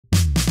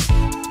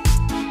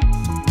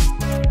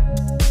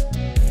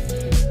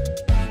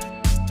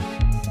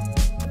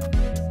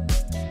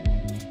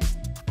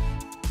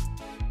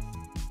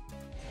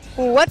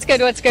What's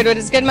good, what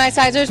is good, my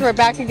sizers? We're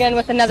back again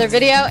with another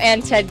video,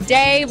 and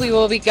today we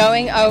will be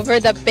going over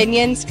the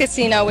Binions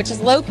Casino, which is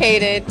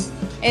located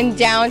in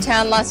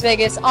downtown Las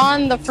Vegas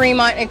on the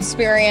Fremont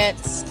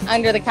Experience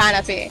under the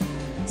canopy.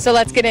 So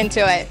let's get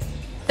into it.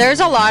 There's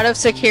a lot of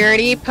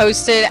security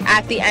posted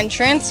at the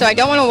entrance, so I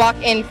don't want to walk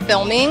in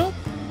filming,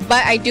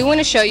 but I do want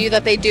to show you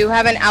that they do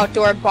have an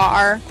outdoor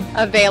bar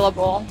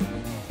available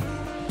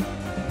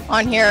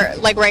on here,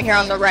 like right here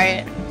on the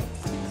right.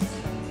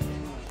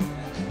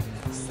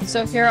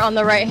 So here on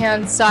the right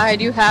hand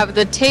side you have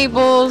the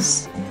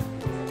tables,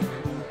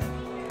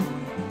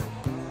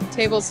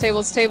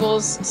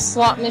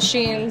 slot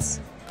machines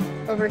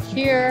over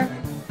here,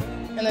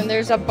 and then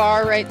there's a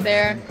bar right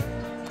there.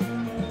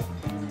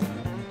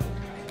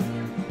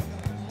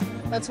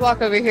 Let's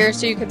walk over here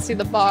so you can see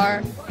the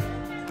bar,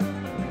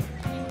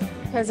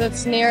 because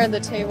it's near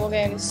the table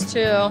games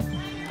too.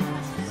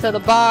 So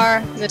the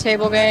bar, the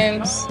table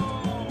games,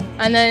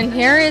 and then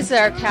here is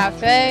their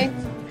cafe.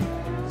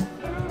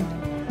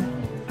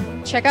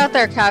 Check out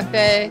their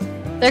cafe.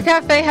 Their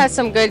cafe has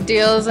some good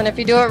deals, and if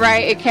you do it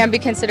right, it can be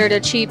considered a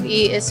cheap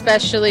eat,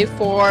 especially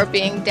for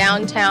being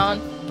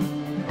downtown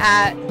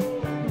at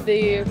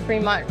the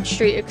Fremont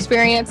Street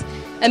Experience.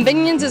 And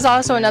Binions is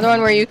also another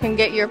one where you can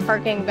get your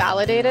parking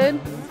validated.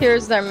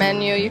 Here's their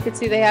menu. You can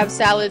see they have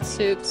salads,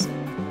 soups,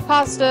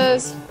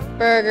 pastas,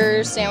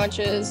 burgers,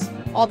 sandwiches,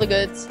 all the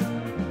goods.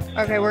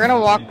 Okay, we're gonna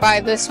walk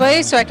by this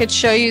way so I could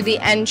show you the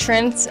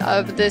entrance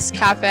of this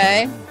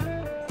cafe.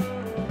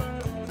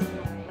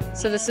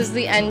 So this is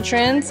the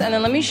entrance, and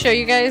then let me show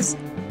you guys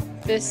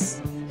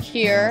this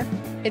here.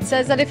 It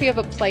says that if you have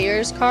a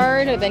player's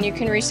card, then you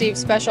can receive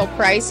special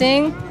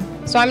pricing.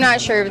 So I'm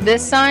not sure if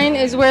this sign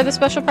is where the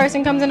special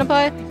pricing comes into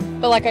play,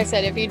 but like I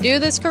said, if you do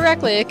this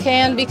correctly, it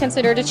can be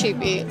considered a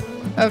cheap eat.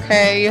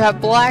 Okay, you have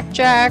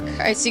blackjack.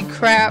 I see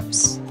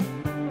craps.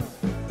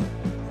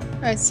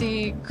 I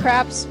see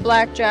craps,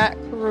 blackjack,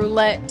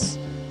 roulette,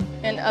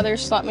 and other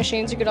slot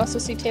machines. You could also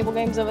see table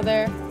games over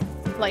there,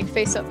 like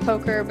face-up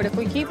poker. But if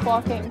we keep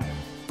walking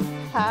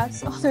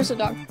past, oh, there's a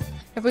dog.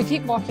 If we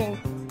keep walking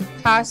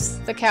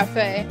past the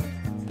cafe,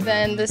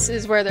 then this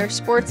is where their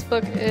sports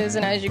book is,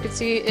 and as you can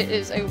see, it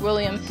is a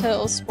William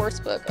Hill sports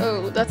book.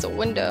 Oh, that's a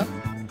window.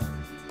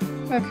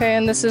 Okay,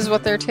 and this is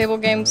what their table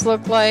games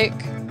look like.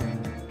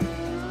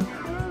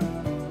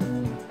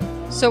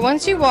 So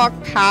once you walk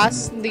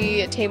past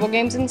the table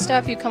games and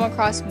stuff, you come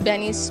across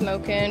Benny's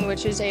Smokin',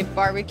 which is a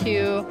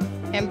barbecue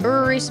and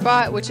brewery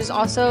spot, which is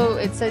also,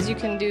 it says you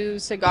can do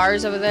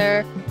cigars over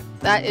there.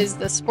 That is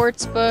the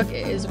sports book.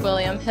 It is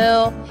William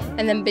Hill.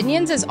 And then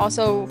Binions is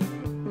also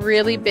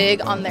really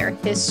big on their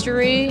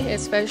history,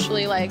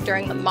 especially like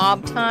during the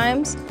mob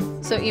times.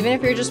 So even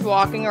if you're just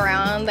walking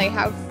around, they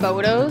have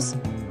photos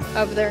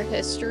of their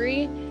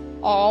history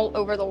all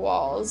over the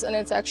walls, and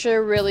it's actually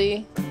a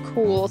really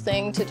cool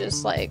thing to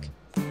just like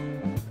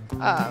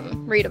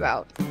read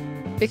about,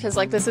 because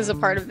like this is a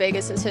part of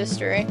Vegas's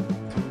history.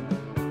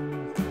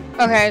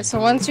 Okay, so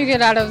once you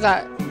get out of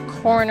that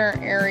corner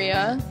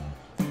area,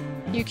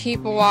 you keep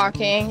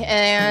walking,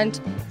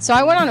 and so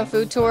I went on a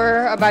food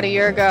tour about a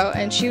year ago,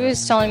 and she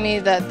was telling me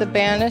that the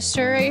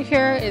banister right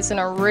here is an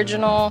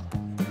original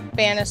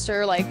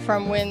banister, like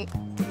from when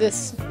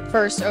this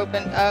first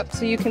opened up.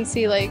 So you can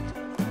see like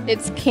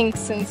its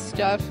kinks and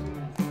stuff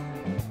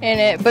in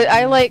it, but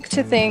I like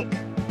to think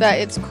that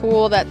it's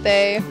cool that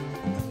they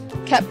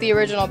kept the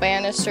original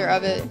banister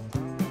of it,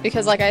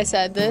 because like I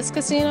said, this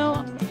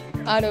casino,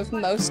 out of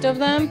most of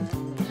them,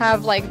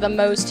 have like the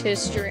most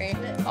history,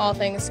 all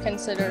things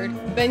considered.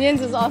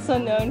 Binions is also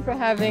known for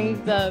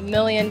having the $1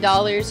 million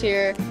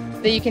here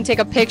that you can take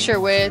a picture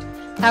with.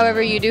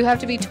 However, you do have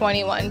to be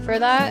 21 for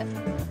that.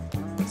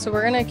 So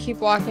we're gonna keep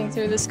walking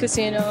through this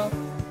casino.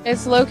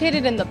 It's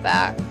located in the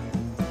back.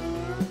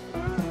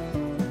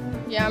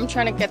 Yeah, I'm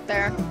trying to get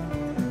there.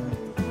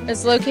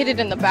 It's located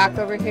in the back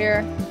over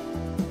here.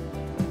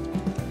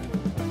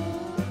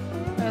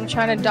 I'm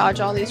trying to dodge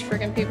all these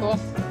freaking people.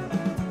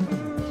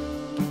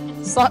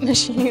 Slot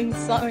machines,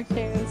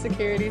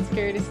 security.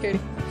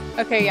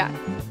 Okay, yeah.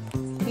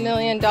 $1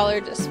 million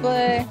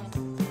display.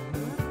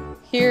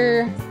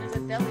 Here. There's a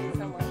deli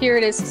somewhere. Here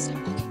it is.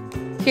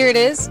 Here it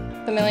is,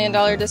 the $1 million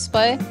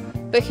display.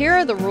 But here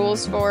are the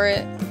rules for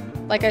it.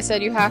 Like I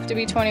said, you have to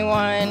be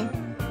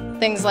 21,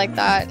 things like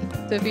that.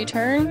 So if you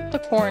turn the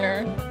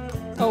corner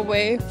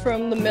away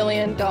from the $1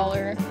 million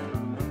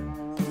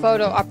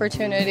photo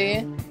opportunity,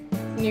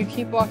 and you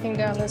keep walking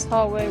down this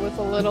hallway with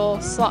a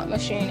little slot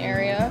machine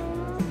area,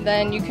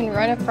 then you can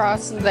run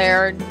across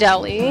their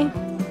deli,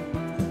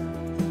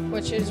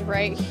 which is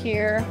right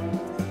here.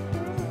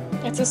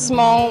 It's a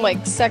small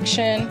like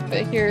section,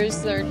 but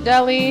here's their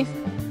deli,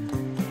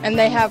 and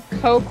they have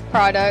Coke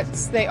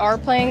products. They are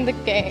playing the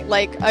game,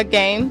 like a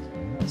game.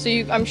 So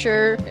I'm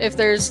sure if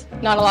there's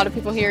not a lot of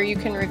people here, you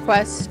can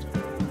request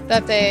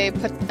that they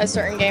put a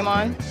certain game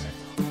on.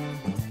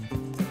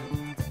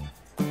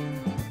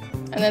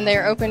 And then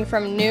they're open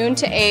from noon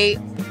to 8,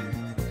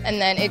 and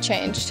then it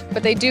changed.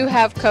 But they do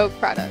have Coke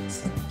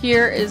products.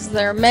 Here is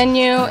their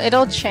menu.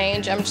 It'll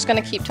change. I'm just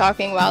gonna keep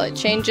talking while it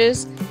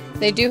changes.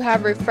 They do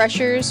have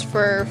refreshers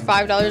for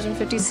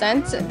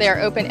 $5.50. They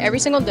are open every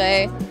single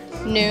day,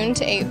 noon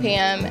to 8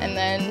 p.m. and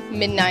then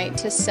midnight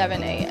to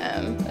 7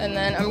 a.m. And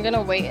then I'm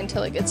gonna wait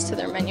until it gets to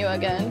their menu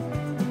again.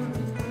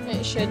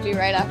 It should be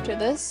right after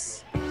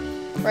this.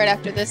 Right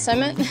after this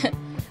segment.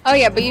 Oh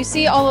yeah, but you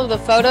see all of the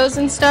photos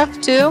and stuff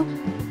too?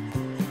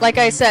 Like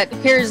I said,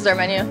 here's their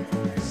menu.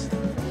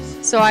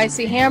 So I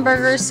see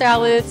hamburgers,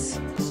 salads,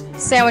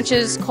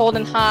 sandwiches, cold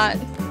and hot,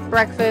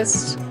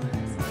 breakfast,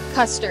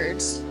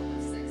 custards.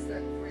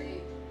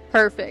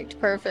 Perfect,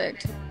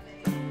 perfect.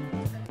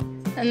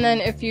 And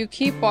then if you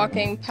keep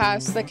walking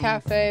past the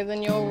cafe,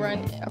 then you'll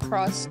run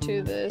across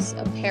to this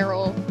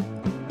apparel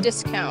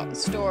discount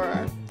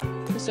store.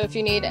 So if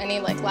you need any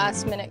like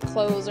last minute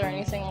clothes or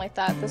anything like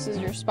that, this is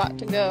your spot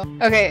to go.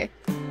 Okay,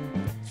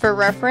 for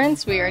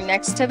reference, we are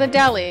next to the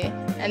deli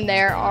and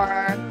there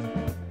are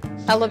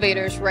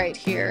elevators right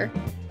here.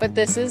 But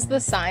this is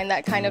the sign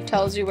that kind of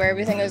tells you where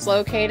everything is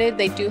located.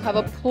 They do have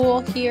a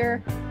pool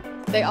here.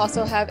 They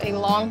also have a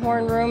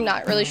Longhorn room,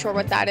 not really sure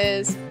what that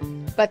is.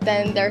 But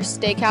then their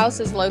steakhouse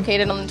is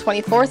located on the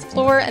 24th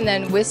floor, and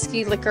then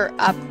Whiskey Liquor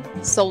Up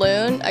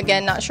Saloon,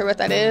 again not sure what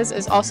that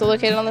is also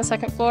located on the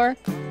 2nd floor,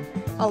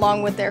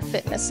 along with their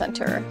fitness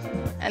center.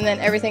 And then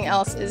everything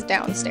else is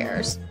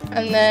downstairs.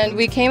 And then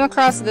we came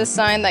across this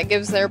sign that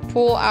gives their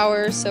pool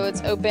hours, so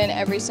it's open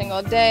every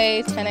single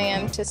day, 10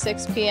 a.m. to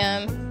 6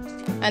 p.m.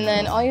 And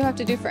then all you have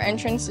to do for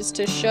entrance is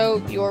to show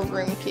your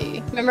room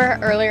key. Remember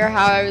earlier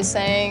how I was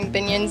saying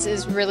Binions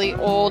is really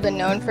old and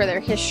known for their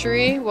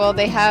history? Well,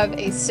 they have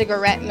a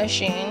cigarette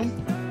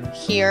machine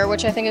here,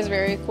 which I think is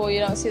very cool. You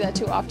don't see that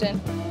too often.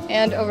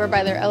 And over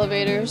by their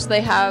elevators,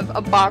 they have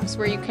a box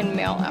where you can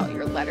mail out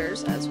your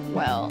letters as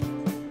well.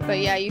 But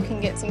yeah, you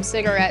can get some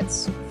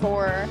cigarettes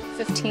for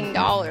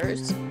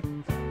 $15.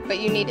 But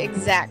you need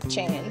exact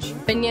change.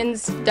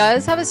 Binions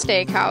does have a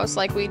steakhouse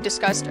like we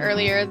discussed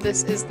earlier.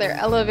 This is their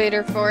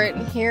elevator for it,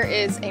 and here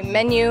is a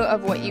menu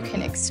of what you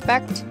can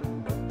expect.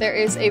 There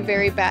is a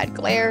very bad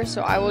glare,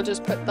 so I will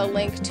just put the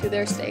link to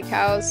their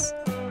steakhouse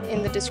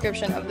in the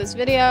description of this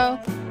video.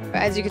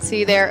 But as you can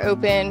see, they're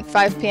open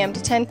 5 p.m.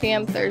 to 10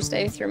 p.m.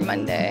 Thursday through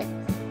Monday.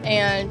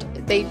 And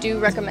they do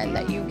recommend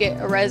that you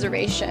get a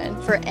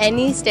reservation. For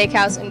any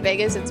steakhouse in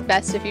Vegas, it's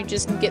best if you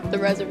just get the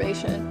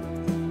reservation.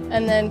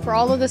 And then for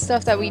all of the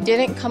stuff that we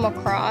didn't come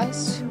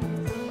across,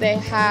 they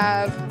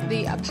have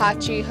the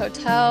Apache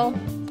Hotel.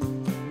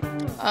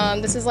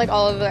 This is like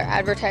all of their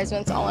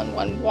advertisements all on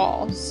one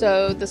wall.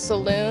 So the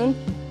saloon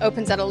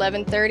opens at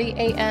 11:30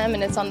 a.m.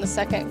 and it's on the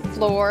 2nd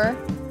floor.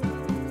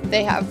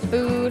 They have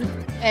food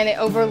and it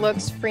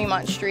overlooks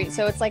Fremont Street.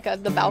 So it's like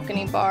the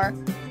balcony bar.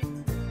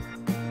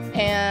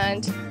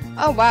 And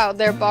oh wow,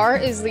 their bar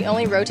is the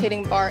only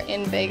rotating bar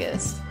in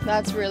Vegas.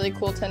 That's really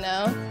cool to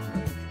know.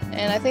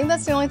 And I think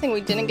that's the only thing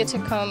we didn't get to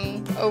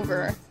come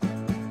over.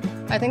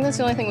 I think that's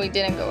the only thing we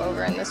didn't go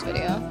over in this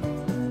video.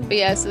 But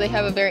yeah, so they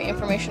have a very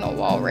informational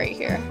wall right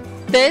here.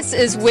 This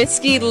is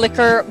Whiskey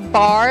Liquor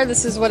Bar.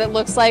 This is what it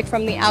looks like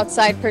from the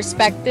outside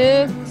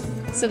perspective.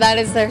 So that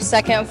is their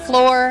 2nd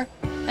floor.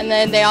 And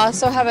then they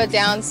also have a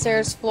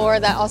downstairs floor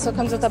that also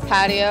comes with a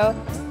patio.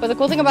 But the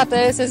cool thing about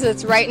this is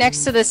it's right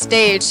next to the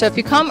stage. So if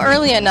you come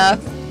early enough,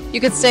 you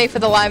could stay for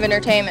the live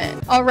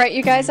entertainment. Alright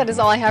you guys, that is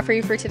all I have for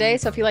you for today.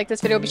 So if you like this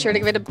video, be sure to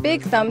give it a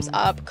big thumbs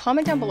up.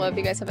 Comment down below if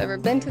you guys have ever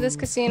been to this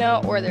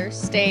casino or their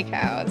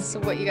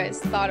steakhouse, what you guys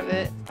thought of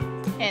it,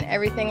 and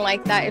everything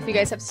like that. If you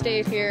guys have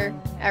stayed here,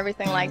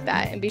 everything like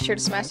that. And be sure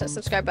to smash that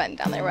subscribe button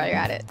down there while you're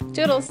at it.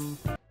 Toodles!